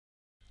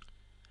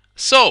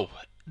So,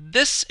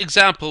 this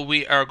example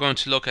we are going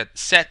to look at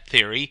set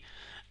theory,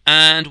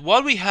 and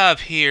what we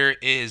have here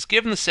is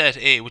given the set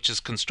A, which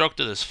is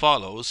constructed as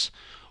follows.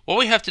 What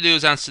we have to do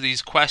is answer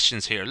these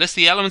questions here. List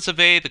the elements of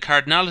A, the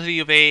cardinality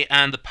of A,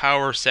 and the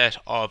power set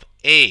of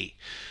A.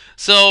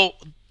 So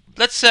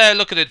let's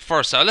look at it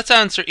first. Let's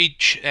answer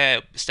each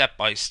step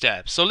by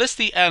step. So list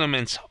the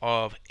elements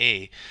of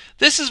A.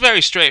 This is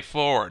very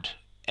straightforward,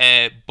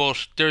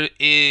 but there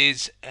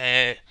is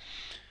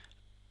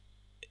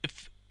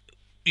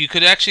you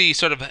could actually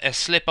sort of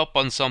slip up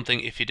on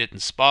something if you didn't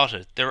spot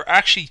it. There are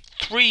actually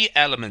three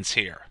elements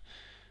here.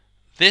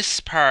 This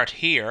part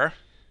here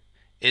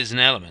is an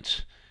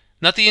element.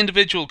 Not the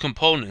individual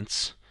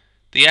components.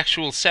 The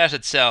actual set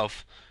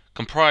itself,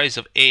 comprised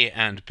of A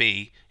and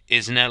B,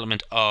 is an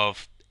element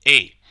of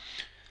A.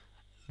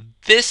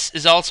 This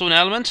is also an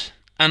element,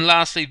 and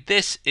lastly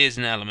this is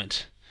an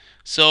element.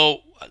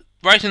 So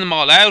writing them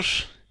all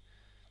out,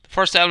 the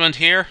first element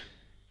here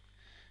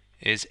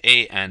is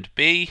A and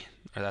B,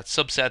 or that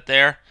subset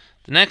there.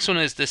 The next one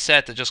is this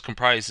set that just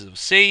comprises of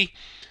C,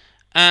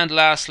 and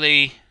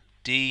lastly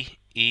D,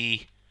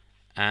 E,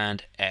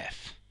 and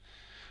F.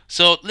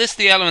 So list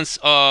the elements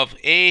of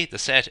A, the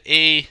set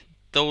A.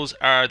 Those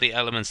are the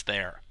elements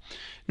there.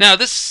 Now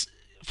this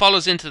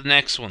follows into the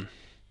next one.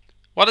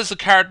 What is the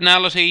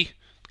cardinality?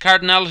 The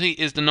cardinality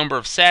is the number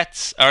of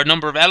sets, or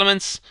number of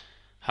elements.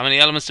 How many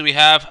elements do we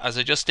have? As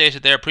I just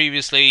stated there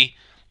previously,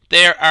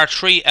 there are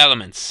three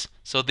elements.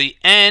 So the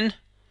n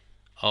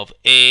of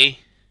A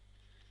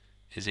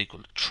is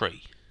equal to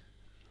 3.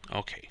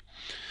 Okay.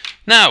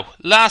 Now,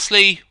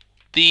 lastly,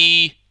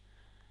 the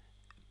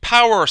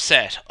power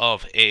set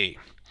of A.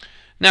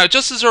 Now,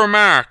 just as a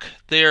remark,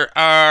 there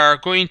are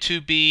going to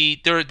be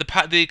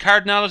the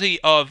cardinality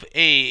of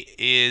A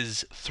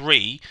is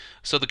 3.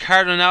 So the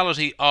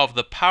cardinality of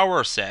the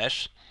power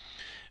set,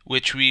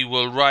 which we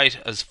will write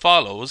as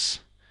follows.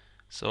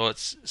 So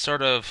it's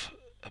sort of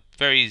a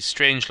very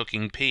strange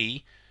looking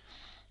P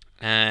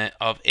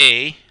of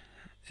A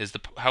is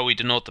how we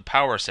denote the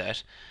power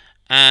set,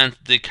 and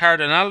the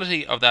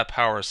cardinality of that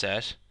power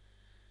set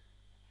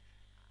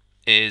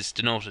is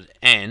denoted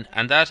n,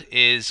 and that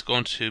is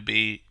going to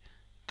be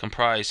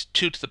comprised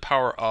 2 to the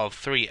power of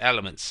 3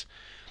 elements.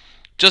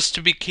 Just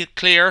to be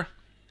clear,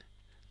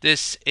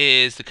 this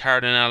is the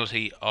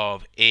cardinality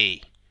of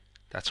A.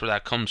 That's where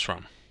that comes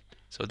from.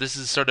 So this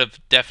is sort of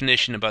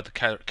definition about the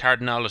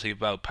cardinality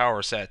about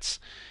power sets.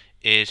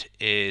 It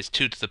is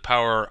 2 to the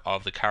power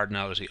of the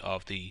cardinality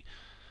of the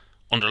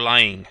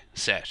underlying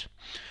set.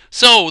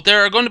 So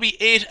there are going to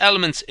be 8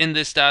 elements in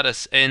this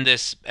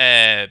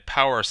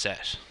power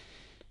set.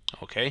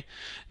 Okay.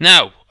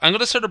 Now I'm going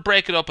to sort of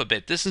break it up a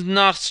bit. This is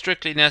not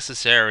strictly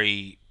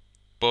necessary,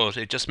 but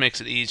it just makes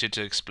it easier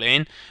to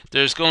explain.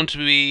 There's going to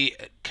be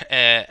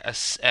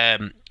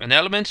an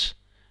element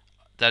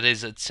that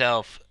is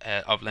itself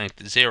of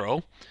length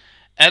 0.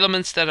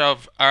 Elements that are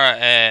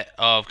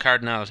of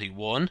cardinality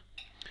 1,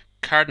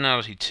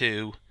 cardinality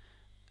 2,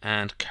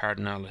 and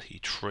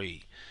cardinality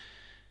 3.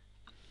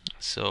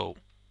 So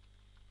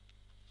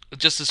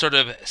just to sort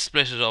of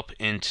split it up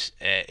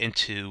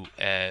into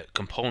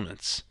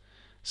components.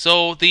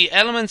 So the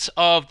elements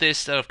of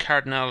this that of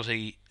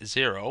cardinality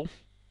 0,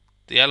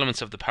 the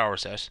elements of the power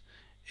set,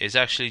 is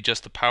actually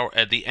just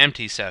the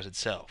empty set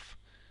itself.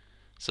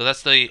 So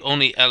that's the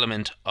only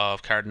element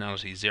of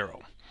cardinality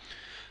 0.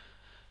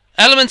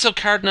 Elements of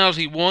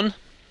cardinality 1,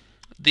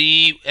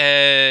 the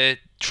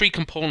 3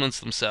 components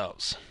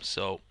themselves.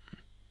 So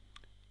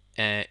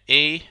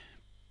A,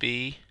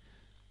 B,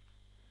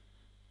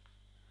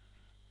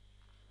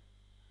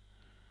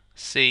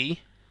 C,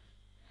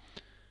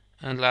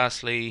 and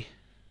lastly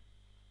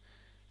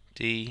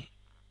D,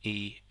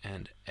 E,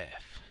 and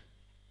F.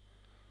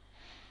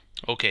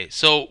 Okay,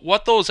 so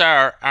what those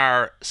are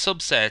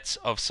subsets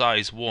of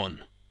size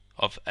 1,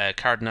 of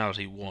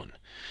cardinality 1.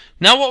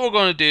 Now what we're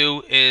going to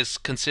do is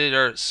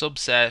consider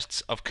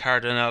subsets of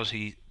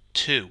cardinality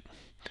 2.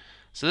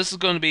 So this is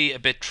going to be a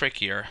bit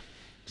trickier.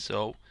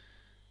 So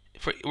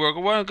what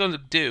we're going to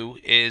do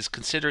is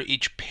consider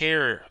each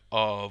pair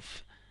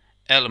of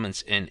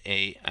elements in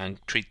A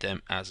and treat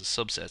them as a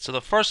subset. So the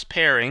first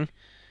pairing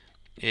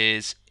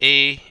is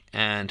A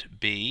and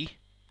B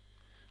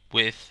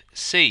with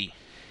C.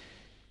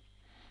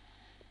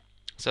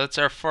 So that's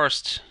our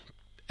first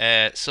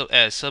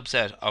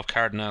subset of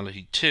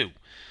cardinality 2.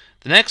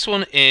 The next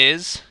one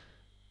is,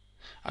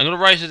 I'm going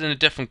to write it in a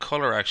different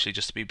color actually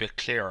just to be a bit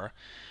clearer.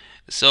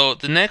 So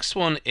the next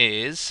one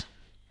is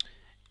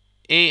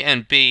A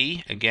and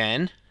B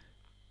again,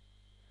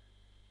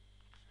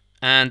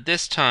 and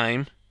this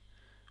time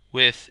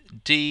with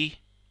D,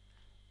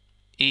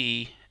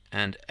 E,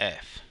 and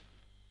F.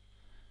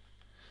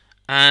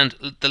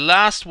 And the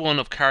last one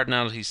of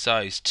cardinality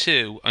size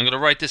 2, I'm going to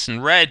write this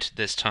in red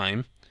this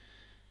time,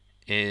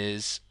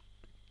 is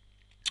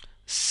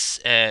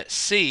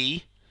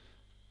C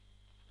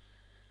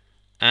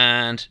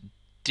and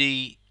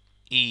D,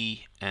 E,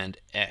 and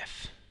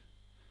F.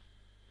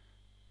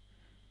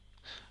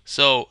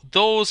 So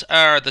those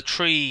are the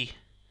 3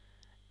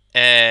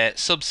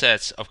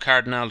 subsets of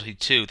cardinality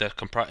 2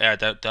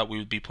 that we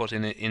would be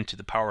putting into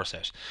the power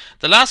set.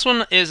 The last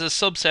one is a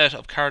subset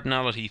of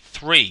cardinality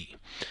 3,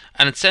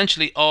 and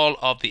essentially all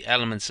of the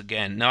elements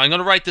again. Now I'm going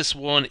to write this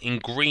one in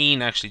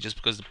green actually, just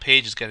because the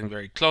page is getting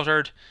very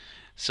cluttered.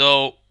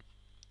 So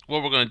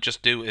what we're going to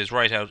just do is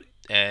write out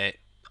a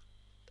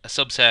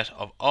subset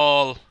of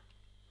all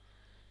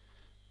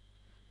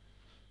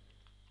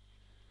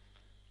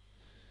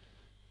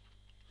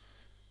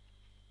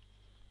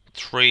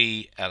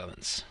three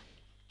elements.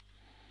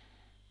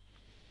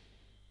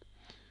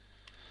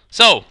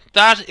 So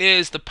that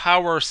is the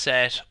power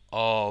set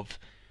of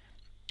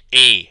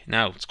A.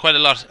 Now it's quite a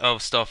lot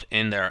of stuff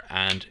in there,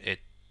 and it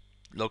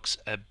looks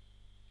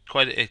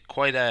quite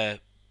a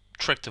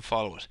trick to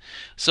follow it.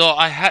 So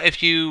I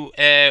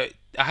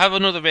have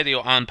another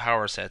video on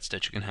power sets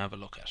that you can have a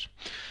look at.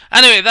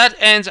 Anyway, that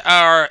ends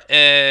our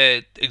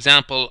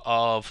example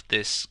of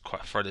this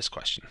for this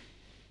question.